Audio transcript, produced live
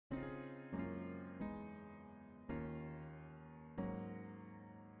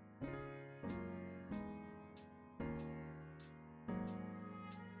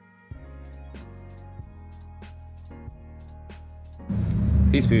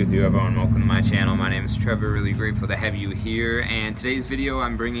Peace be with you, everyone. Welcome to my channel. My name is Trevor. Really grateful to have you here. And today's video,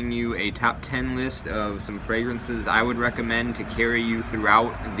 I'm bringing you a top 10 list of some fragrances I would recommend to carry you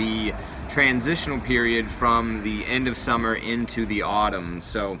throughout the transitional period from the end of summer into the autumn.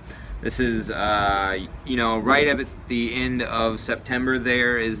 So this is, right at the end of September.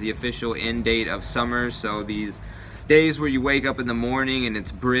 There is the official end date of summer. So these days where you wake up in the morning and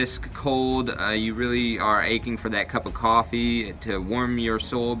it's brisk, cold, you really are aching for that cup of coffee to warm your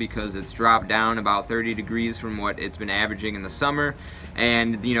soul because it's dropped down about 30 degrees from what it's been averaging in the summer.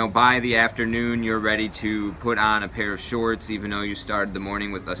 And by the afternoon you're ready to put on a pair of shorts even though you started the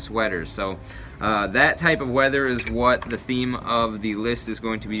morning with a sweater. So that type of weather is what the theme of the list is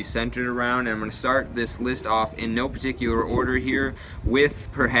going to be centered around. And I'm going to start this list off in no particular order here with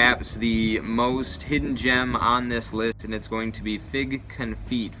perhaps the most hidden gem on this list, and it's going to be Fig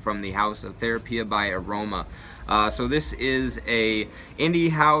Confite from the house of Therapia by Aroma. So this is a indie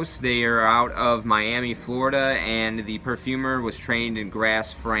house. They are out of Miami, Florida, and the perfumer was trained in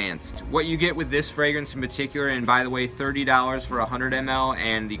Grasse, France. What you get with this fragrance in particular, and by the way, $30 for 100 ml,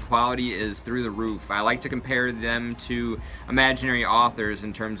 and the quality is through the roof. I like to compare them to imaginary authors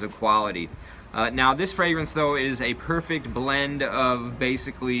in terms of quality. Now this fragrance though is a perfect blend of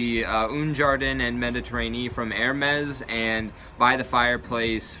basically Un Jardin and Mediterranee from Hermes and By the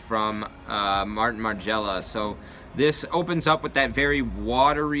Fireplace from Martin Margiela. So this opens up with that very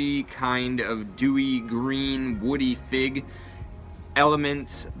watery kind of dewy green woody fig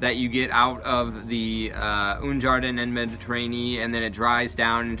elements that you get out of the Un Jardin and Mediterranee, and then it dries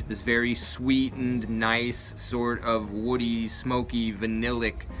down into this very sweetened, nice sort of woody, smoky,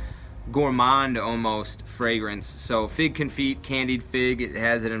 vanillic, gourmand almost fragrance. So Fig Confite, candied fig, it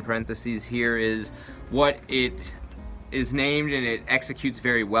has it in parentheses here, is what it is named, and it executes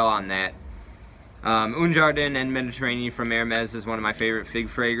very well on that. Un Jardin and Mediterranee from Hermes is one of my favorite fig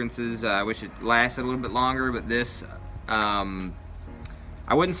fragrances. I wish it lasted a little bit longer, but this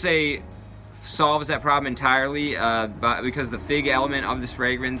I wouldn't say solves that problem entirely, but because the fig element of this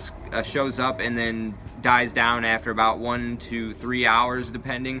fragrance shows up and then dies down after about 1 to 3 hours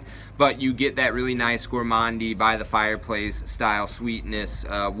depending, but you get that really nice gourmandy By the Fireplace style sweetness,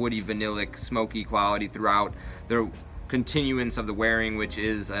 woody, vanillic, smoky quality throughout the continuance of the wearing, which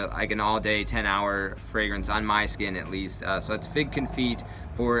is like an all-day 10-hour fragrance on my skin at least. So it's Fig Confite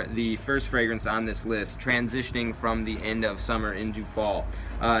for the first fragrance on this list, transitioning from the end of summer into fall.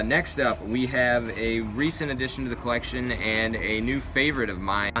 Next up, we have a recent addition to the collection and a new favorite of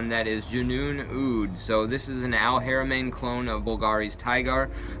mine, and that is Junoon Oud. So this is an Haramain clone of Bulgari's Tiger.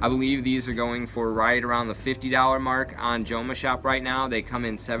 I believe these are going for right around the $50 mark on Joma Shop right now. They come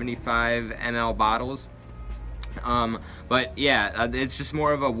in 75 ml bottles. But yeah, it's just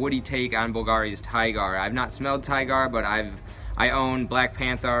more of a woody take on Bulgari's Tiger. I've not smelled Tiger, but I own Black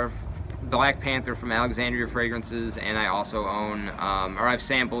Panther from Alexandria Fragrances, and I also own, or I've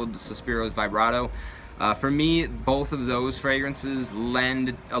sampled Suspiro's Vibrato. For me, both of those fragrances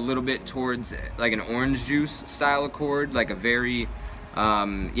lend a little bit towards like an orange juice style accord, like a very,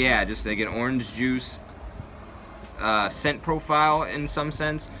 just like an orange juice scent profile in some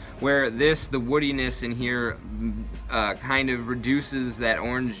sense, where the woodiness in here kind of reduces that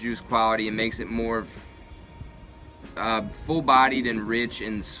orange juice quality and makes it more full-bodied and rich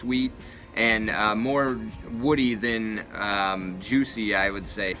and sweet, and more woody than juicy, I would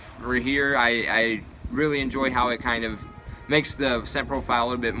say. For here, I really enjoy how it kind of makes the scent profile a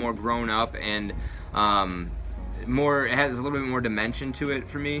little bit more grown up, and it has a little bit more dimension to it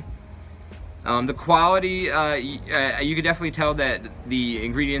for me. The quality, you could definitely tell that the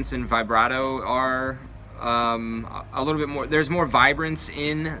ingredients in Vibrato are a little bit more, there's more vibrance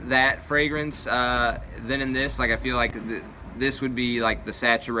in that fragrance than in this. Like I feel like this would be like the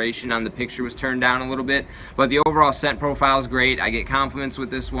saturation on the picture was turned down a little bit, but the overall scent profile is great. I get compliments with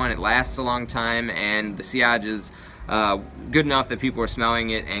this one. It lasts a long time, and the sillage is good enough that people are smelling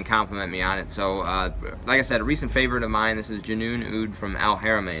it and compliment me on it. So like I said, a recent favorite of mine, this is Junoon Oud from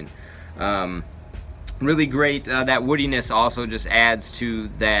Haramain. Really great. That woodiness also just adds to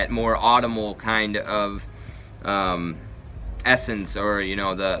that more autumnal kind of essence, or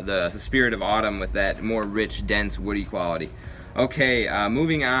the spirit of autumn with that more rich, dense, woody quality. Okay,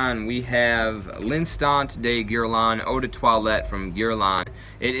 moving on, we have L'Instant de Guerlain Eau de Toilette from Guerlain.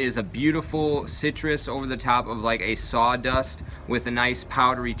 It is a beautiful citrus over the top of like a sawdust with a nice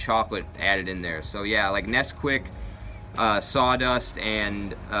powdery chocolate added in there. So yeah, like Nesquik, sawdust,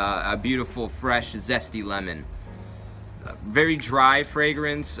 and a beautiful fresh zesty lemon. very dry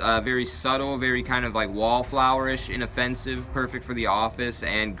fragrance, very subtle, very kind of like wallflowerish, inoffensive, perfect for the office,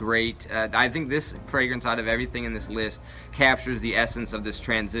 and great. I think this fragrance, out of everything in this list, captures the essence of this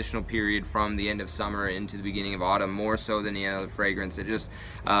transitional period from the end of summer into the beginning of autumn, more so than any other fragrance. It just,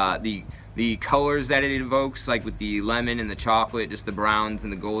 the colors that it evokes, like with the lemon and the chocolate, just the browns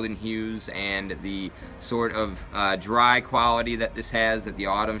and the golden hues, and the sort of dry quality that this has, that the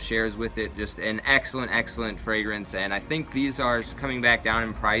autumn shares with it, just an excellent, excellent fragrance. And I think these are coming back down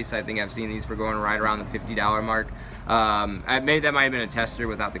in price. I think I've seen these for going right around the $50 mark. Maybe that might have been a tester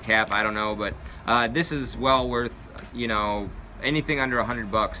without the cap, I don't know, but this is well worth, you know, anything under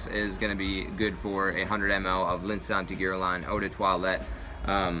 $100 is going to be good for 100 ml of L'Instant Guerlain Eau de Toilette.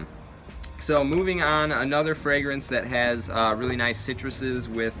 So moving on, another fragrance that has really nice citruses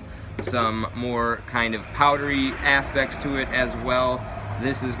with some more kind of powdery aspects to it as well.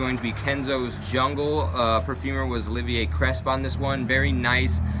 This is going to be Kenzo's Jungle. Perfumer was Olivier Cresp on this one. Very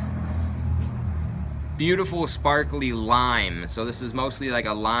nice, beautiful, sparkly lime. So this is mostly like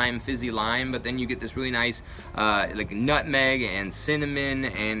a lime, fizzy lime, but then you get this really nice like nutmeg and cinnamon,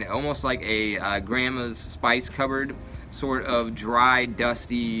 and almost like a grandma's spice cupboard sort of dry,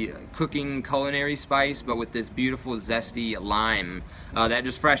 dusty cooking culinary spice, but with this beautiful zesty lime that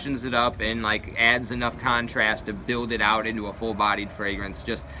just freshens it up and like adds enough contrast to build it out into a full-bodied fragrance.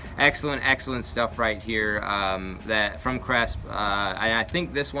 Just excellent, excellent stuff right here, that from Cresp. And I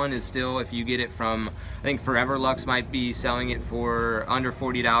think this one is still, if you get it from, I think Forever Luxe might be selling it for under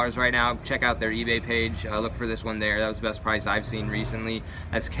 $40 right now. Check out their eBay page, look for this one there. That was the best price I've seen recently.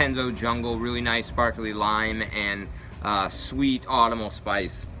 That's Kenzo Jungle, really nice sparkly lime and sweet autumnal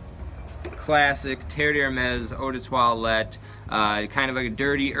spice. Classic Terre Eau de Toilette, kind of like a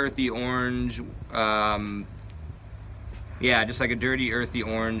dirty, earthy orange. Yeah, just like a dirty, earthy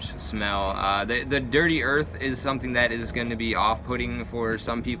orange smell. The dirty earth is something that is going to be off-putting for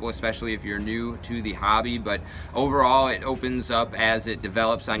some people, especially if you're new to the hobby, but overall it opens up as it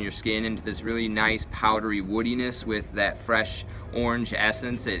develops on your skin into this really nice powdery woodiness with that fresh orange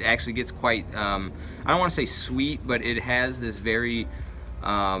essence. It actually gets quite, I don't want to say sweet, but it has this very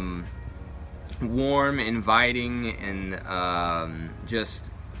warm, inviting, and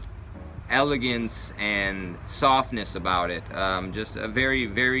just elegance and softness about it. Just a very,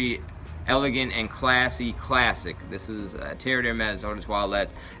 very elegant and classy classic. This is Terre Eau de Toilette.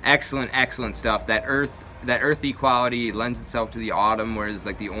 Excellent, excellent stuff. That earthy quality lends itself to the autumn, whereas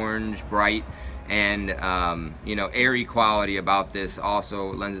like the orange, bright, and you know, airy quality about this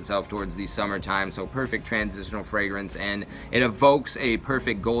also lends itself towards the summertime. So perfect transitional fragrance, and it evokes a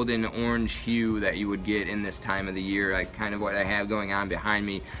perfect golden orange hue that you would get in this time of the year, like kind of what I have going on behind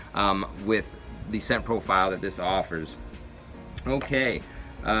me with the scent profile that this offers. Okay,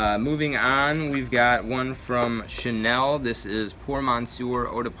 moving on, we've got one from Chanel. This is Pour Monsieur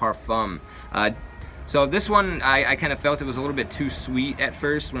Eau de Parfum. So this one, I kind of felt it was a little bit too sweet at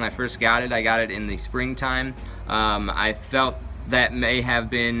first. When I first got it, I got it in the springtime. I felt that may have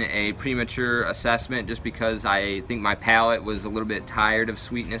been a premature assessment just because I think my palate was a little bit tired of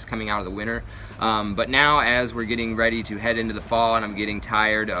sweetness coming out of the winter. But now, as we're getting ready to head into the fall and I'm getting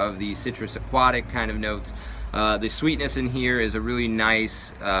tired of the citrus aquatic kind of notes, the sweetness in here is a really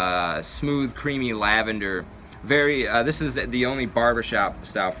nice, smooth, creamy lavender. Very, this is the only barbershop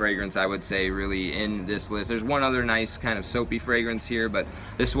style fragrance I would say really in this list. There's one other nice kind of soapy fragrance here, but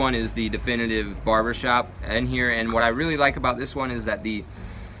this one is the definitive barbershop in here. And what I really like about this one is that the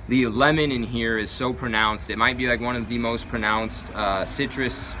lemon in here is so pronounced. It might be like one of the most pronounced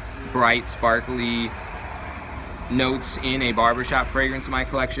citrus, bright, sparkly notes in a barbershop fragrance in my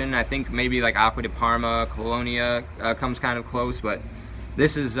collection. I think maybe like Acqua di Parma, Colonia comes kind of close, but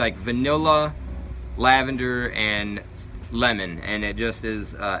this is like vanilla, lavender, and lemon, and it just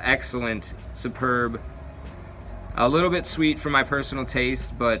is excellent, superb. A little bit sweet for my personal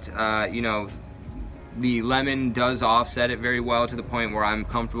taste, but you know, the lemon does offset it very well to the point where I'm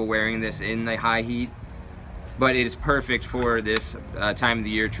comfortable wearing this in the high heat. But it is perfect for this time of the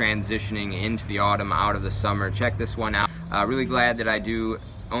year, transitioning into the autumn, out of the summer. Check this one out. Really glad that I do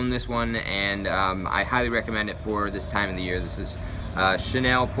own this one, and I highly recommend it for this time of the year. This is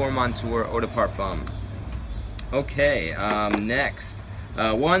Chanel Pour Monsieur Eau de Parfum. Okay, next.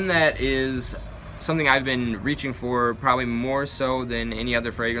 One that is something I've been reaching for probably more so than any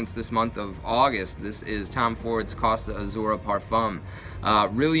other fragrance this month of August. This is Tom Ford's Costa Azzurra Parfum.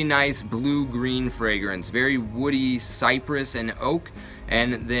 Really nice blue-green fragrance, very woody cypress and oak,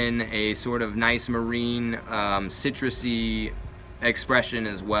 and then a sort of nice marine citrusy expression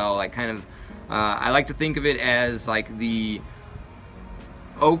as well. Like kind of, I like to think of it as like the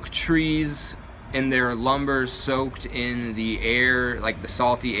oak trees and their lumber soaked in the air, like the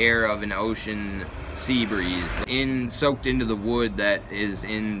salty air of an ocean sea breeze, soaked into the wood that is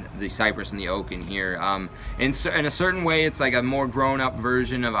in the cypress and the oak in here. In a certain way, it's like a more grown-up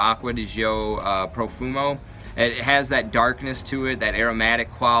version of Acqua di Gio Profumo. It has that darkness to it, that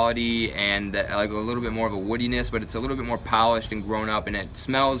aromatic quality, and like a little bit more of a woodiness, but it's a little bit more polished and grown up, and it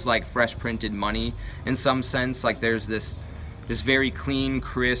smells like fresh printed money in some sense. Like there's this just very clean,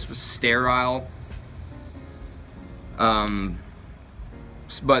 crisp, sterile,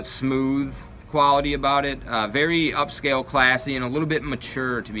 but smooth quality about it. Very upscale, classy, and a little bit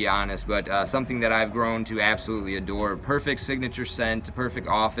mature, to be honest, but something that I've grown to absolutely adore. Perfect signature scent, perfect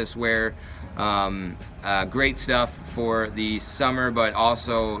office wear. Great stuff for the summer, but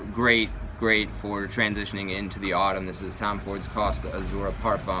also great for transitioning into the autumn. This is Tom Ford's Costa Azzurra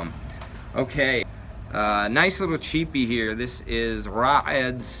Parfum. Okay, nice little cheapie here. This is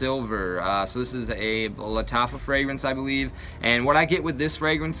Red Silver. So this is a Lattafa fragrance, I believe. And what I get with this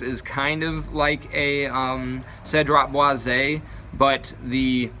fragrance is kind of like a Cedrat Boisé, but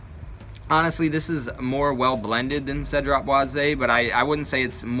honestly, this is more well blended than Cedrat Boisé, but I wouldn't say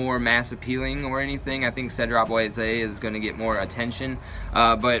it's more mass appealing or anything. I think Cedrat Boisé is going to get more attention,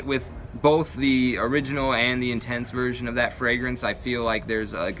 but with both the original and the intense version of that fragrance, I feel like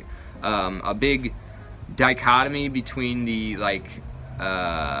there's like a big dichotomy between the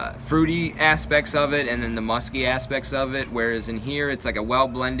fruity aspects of it and then the musky aspects of it, whereas in here it's like a well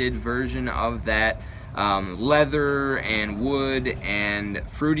blended version of that leather and wood and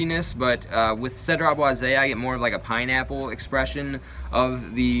fruitiness, but with Cedrat Boisé I get more of like a pineapple expression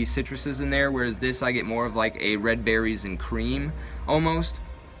of the citruses in there, whereas this I get more of like a red berries and cream almost,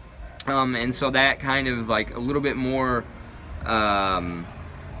 and so that kind of like a little bit more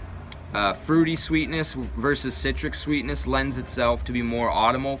fruity sweetness versus citric sweetness lends itself to be more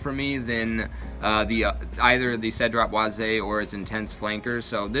autumnal for me than either the Cedrat Boisé or its intense flankers.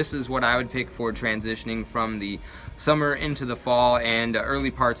 So this is what I would pick for transitioning from the summer into the fall and early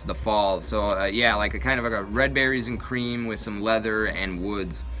parts of the fall. So yeah, like a kind of like a red berries and cream with some leather and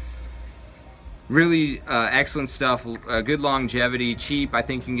woods. Really excellent stuff, good longevity, cheap. I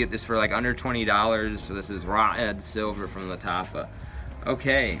think you can get this for like under $20. So this is Red Silver from Lattafa.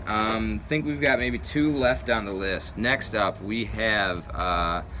 Okay, think we've got maybe 2 left on the list. Next up, we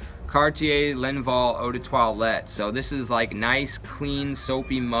have Cartier L'Envol Eau de Toilette. So this is like nice, clean,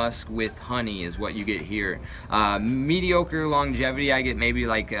 soapy musk with honey is what you get here. Mediocre longevity, I get maybe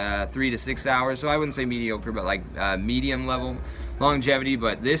like 3 to 6 hours. So I wouldn't say mediocre, but like medium level longevity.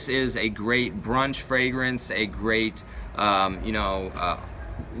 But this is a great brunch fragrance, a great,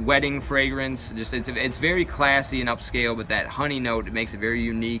 wedding fragrance. Just it's very classy and upscale, but that honey note, it makes it very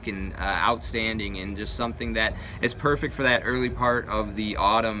unique and outstanding, and just something that is perfect for that early part of the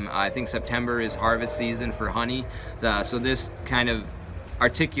autumn. I think September is harvest season for honey, so this kind of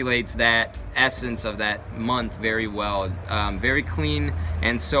articulates that essence of that month very well. Very clean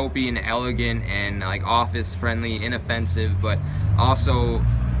and soapy and elegant and like office friendly, inoffensive, but also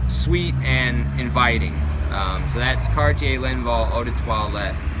sweet and inviting. So that's Cartier L'Envol Eau de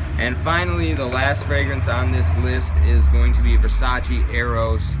Toilette. And finally, the last fragrance on this list is going to be Versace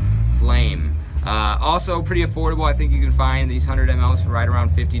Eros Flame. Also pretty affordable. I think you can find these 100 mLs for right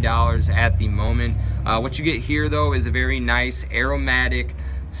around $50 at the moment. What you get here though is a very nice aromatic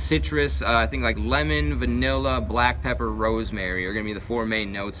citrus, I think like lemon, vanilla, black pepper, rosemary are going to be the 4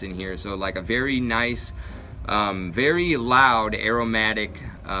 main notes in here. So like a very nice, very loud aromatic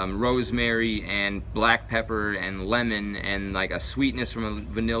rosemary and black pepper and lemon, and like a sweetness from a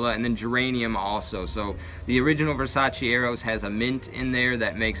vanilla, and then geranium also. So the original Versace Eros has a mint in there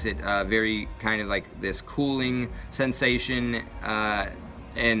that makes it very kind of like this cooling sensation,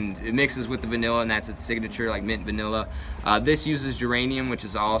 and it mixes with the vanilla, and that's its signature, like mint vanilla. This uses geranium, which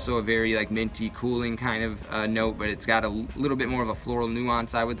is also a very like minty, cooling kind of note, but it's got a little bit more of a floral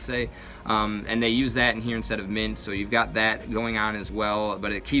nuance, I would say. And they use that in here instead of mint, so you've got that going on as well,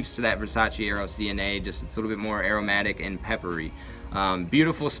 but it keeps to that Versace Eros DNA, just it's a little bit more aromatic and peppery.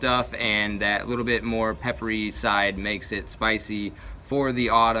 Beautiful stuff, and that little bit more peppery side makes it spicy for the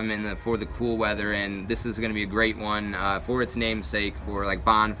autumn and for the cool weather, and this is going to be a great one for its namesake, for like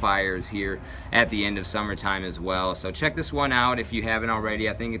bonfires here at the end of summertime as well. So check this one out if you haven't already.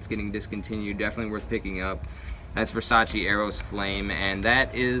 I think it's getting discontinued, definitely worth picking up. That's Versace Eros Flame, and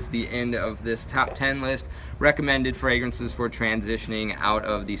that is the end of this top 10 list. Recommended fragrances for transitioning out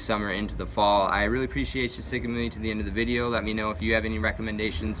of the summer into the fall. I really appreciate you sticking with me to the end of the video. Let me know if you have any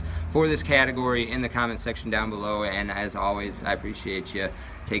recommendations for this category in the comment section down below, and as always, I appreciate you.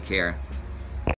 Take care.